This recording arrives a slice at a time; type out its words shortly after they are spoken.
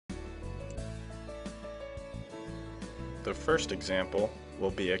The first example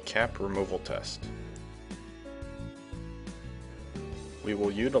will be a cap removal test. We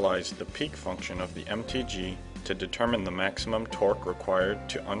will utilize the peak function of the MTG to determine the maximum torque required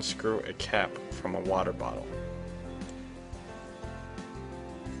to unscrew a cap from a water bottle.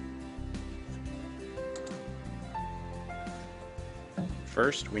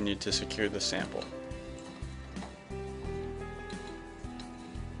 First, we need to secure the sample.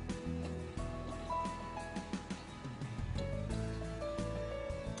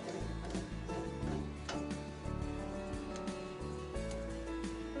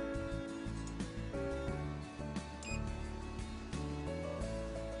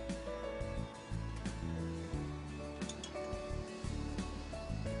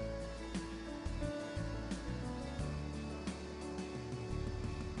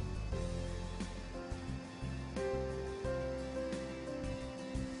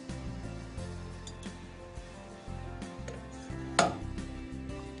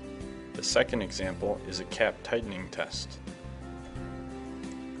 The second example is a cap tightening test.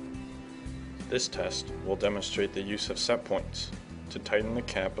 This test will demonstrate the use of set points to tighten the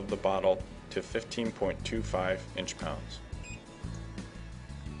cap of the bottle to 15.25 inch-pounds.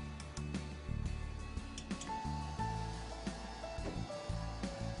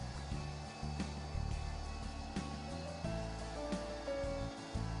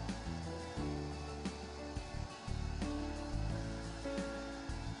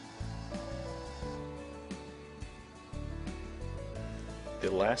 The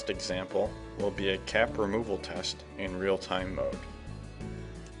last example will be a cap removal test in real-time mode.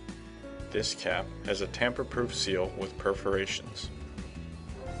 This cap has a tamper-proof seal with perforations.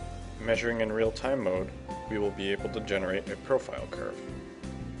 Measuring in real-time mode, we will be able to generate a profile curve.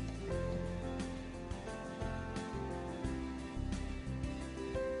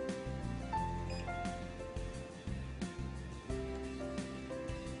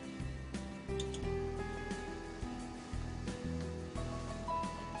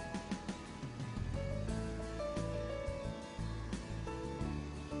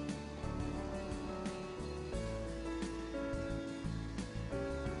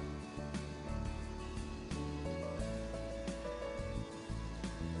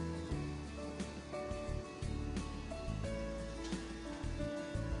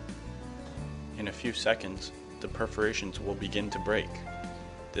 In a few seconds, the perforations will begin to break.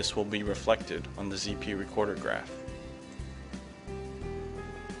 This will be reflected on the ZP recorder graph.